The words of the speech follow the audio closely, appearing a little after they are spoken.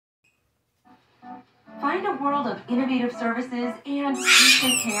Find a world of innovative services and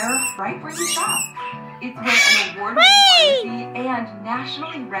patient care right where you shop. It's where an award-winning pharmacy and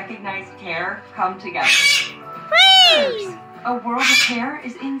nationally recognized care come together. First, a world of care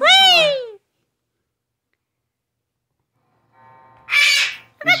is in store.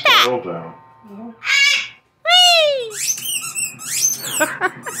 Roll down.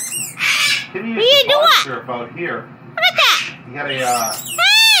 Timmy used to box about here. He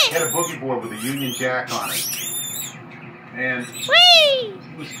had a boogie board with a Union Jack on it, and he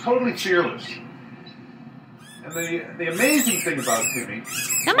was totally fearless. And the amazing thing about Timmy,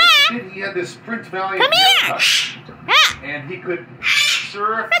 he had this Prince Valiant haircut, and he could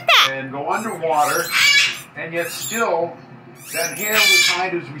surf and go underwater, and yet still that hair was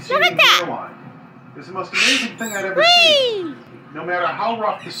behind his receding hairline. It was the most amazing thing I'd ever seen. No matter how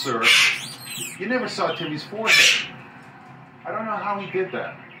rough the surf, you never saw Timmy's forehead. I don't know how he did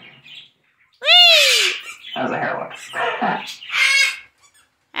that. How's the hair look?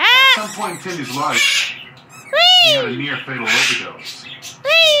 At some point in Timmy's life, he had a near fatal overdose.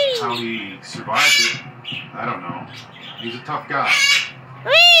 How he survived it, I don't know. He's a tough guy.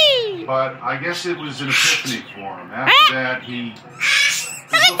 But I guess it was an epiphany for him. After that, he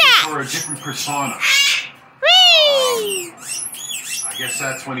was looking for a different persona. I guess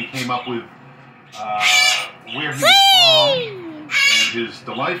that's when he came up with where he was from and his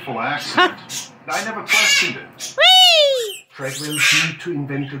delightful accent. I never questioned it. Treadwell's need to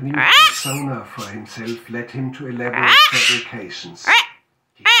invent a new persona for himself led him to elaborate fabrications.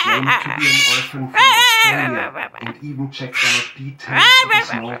 He claimed to be an orphan from Australia and even checked out details of a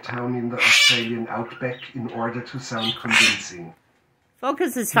small town in the Australian outback in order to sound convincing.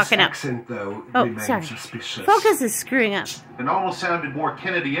 Focus is fucking up. His accent, though, remained suspicious. Focus is screwing up. It almost sounded more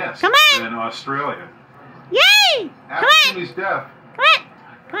Kennedy-esque than Australia. Yay! After Timmy's death,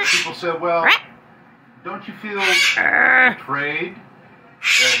 people said, well, don't you feel betrayed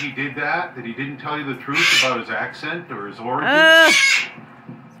that he did that? That he didn't tell you the truth about his accent or his origin?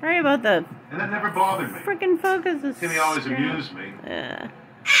 Sorry about the... And that never bothered me. Freaking focus is... Timmy always amused me. And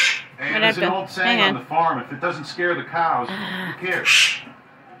there's an old saying on the farm, if it doesn't scare the cows, who cares?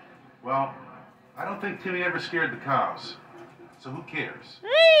 Well, I don't think Timmy ever scared the cows. So who cares?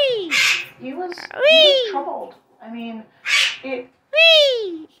 He was troubled. I mean, he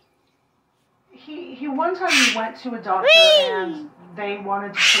one time he went to a doctor and they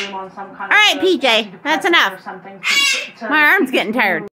wanted to put him on some kind of PJ, that's enough. or something My arm's getting tired.